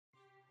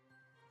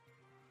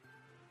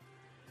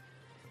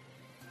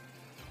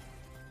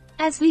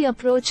As we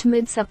approach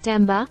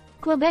mid-September,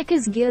 Quebec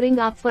is gearing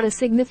up for a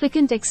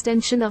significant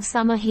extension of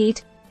summer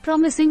heat,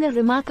 promising a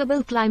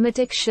remarkable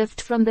climatic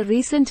shift from the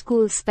recent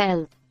cool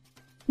spell.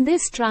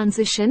 This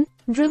transition,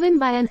 driven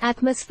by an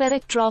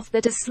atmospheric trough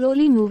that is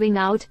slowly moving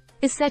out,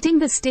 is setting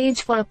the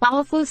stage for a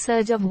powerful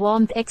surge of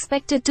warmth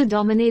expected to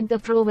dominate the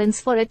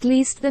province for at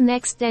least the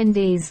next 10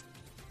 days.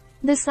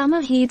 The summer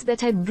heat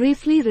that had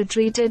briefly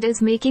retreated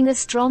is making a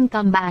strong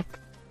comeback.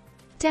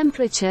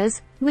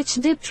 Temperatures, which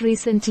dipped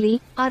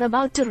recently, are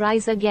about to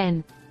rise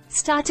again.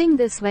 Starting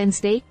this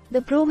Wednesday,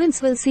 the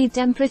province will see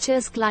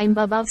temperatures climb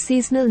above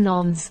seasonal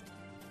norms.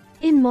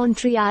 In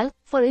Montreal,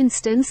 for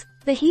instance,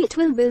 the heat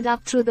will build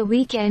up through the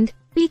weekend,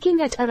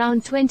 peaking at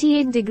around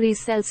 28 degrees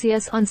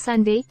Celsius on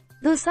Sunday,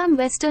 though some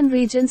western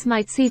regions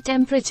might see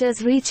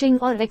temperatures reaching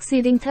or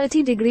exceeding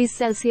 30 degrees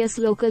Celsius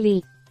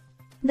locally.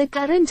 The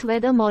current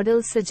weather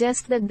models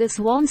suggest that this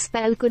warm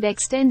spell could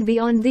extend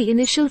beyond the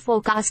initial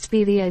forecast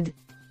period.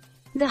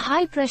 The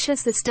high-pressure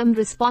system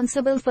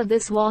responsible for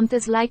this warmth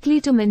is likely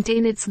to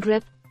maintain its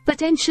grip,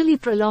 potentially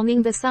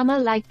prolonging the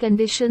summer-like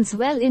conditions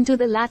well into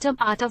the latter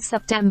part of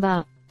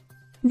September.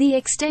 The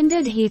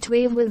extended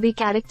heatwave will be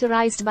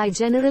characterized by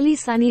generally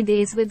sunny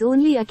days with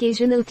only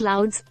occasional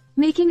clouds,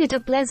 making it a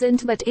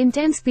pleasant but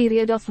intense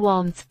period of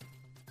warmth.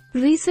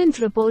 Recent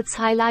reports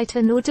highlight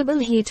a notable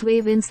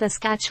heatwave in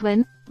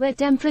Saskatchewan, where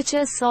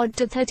temperatures soared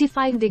to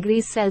 35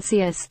 degrees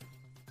Celsius.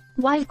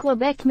 While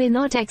Quebec may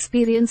not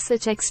experience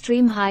such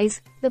extreme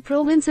highs, the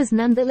province is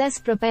nonetheless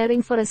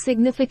preparing for a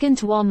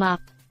significant warm-up.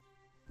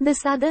 The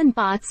southern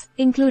parts,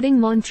 including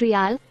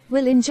Montreal,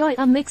 will enjoy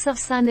a mix of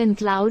sun and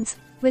clouds,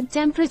 with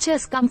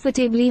temperatures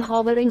comfortably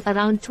hovering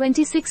around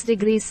 26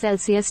 degrees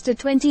Celsius to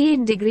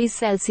 28 degrees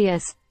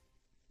Celsius.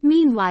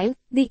 Meanwhile,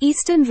 the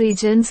eastern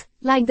regions,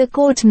 like the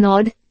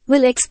Côte-Nord,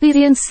 will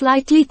experience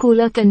slightly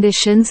cooler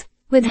conditions,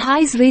 with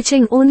highs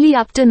reaching only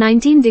up to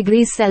 19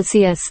 degrees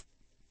Celsius.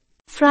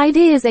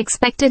 Friday is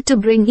expected to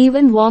bring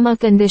even warmer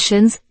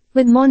conditions,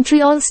 with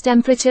Montreal's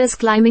temperatures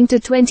climbing to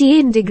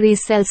 28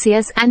 degrees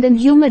Celsius and in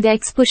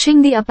humidex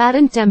pushing the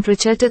apparent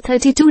temperature to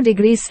 32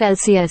 degrees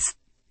Celsius.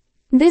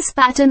 This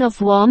pattern of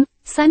warm,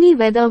 sunny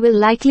weather will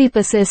likely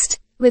persist,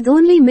 with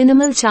only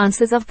minimal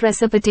chances of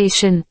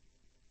precipitation.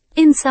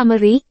 In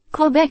summary,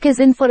 Quebec is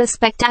in for a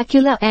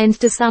spectacular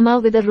end to summer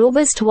with a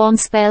robust warm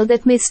spell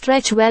that may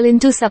stretch well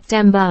into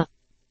September.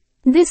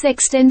 This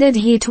extended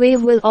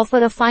heatwave will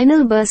offer a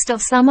final burst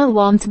of summer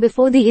warmth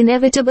before the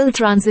inevitable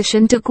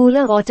transition to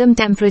cooler autumn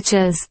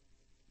temperatures.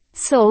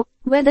 So,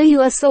 whether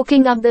you are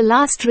soaking up the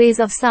last rays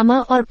of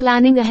summer or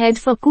planning ahead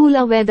for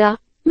cooler weather,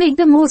 make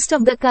the most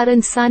of the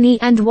current sunny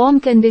and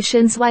warm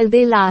conditions while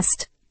they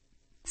last.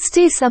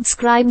 Stay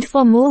subscribed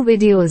for more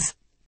videos.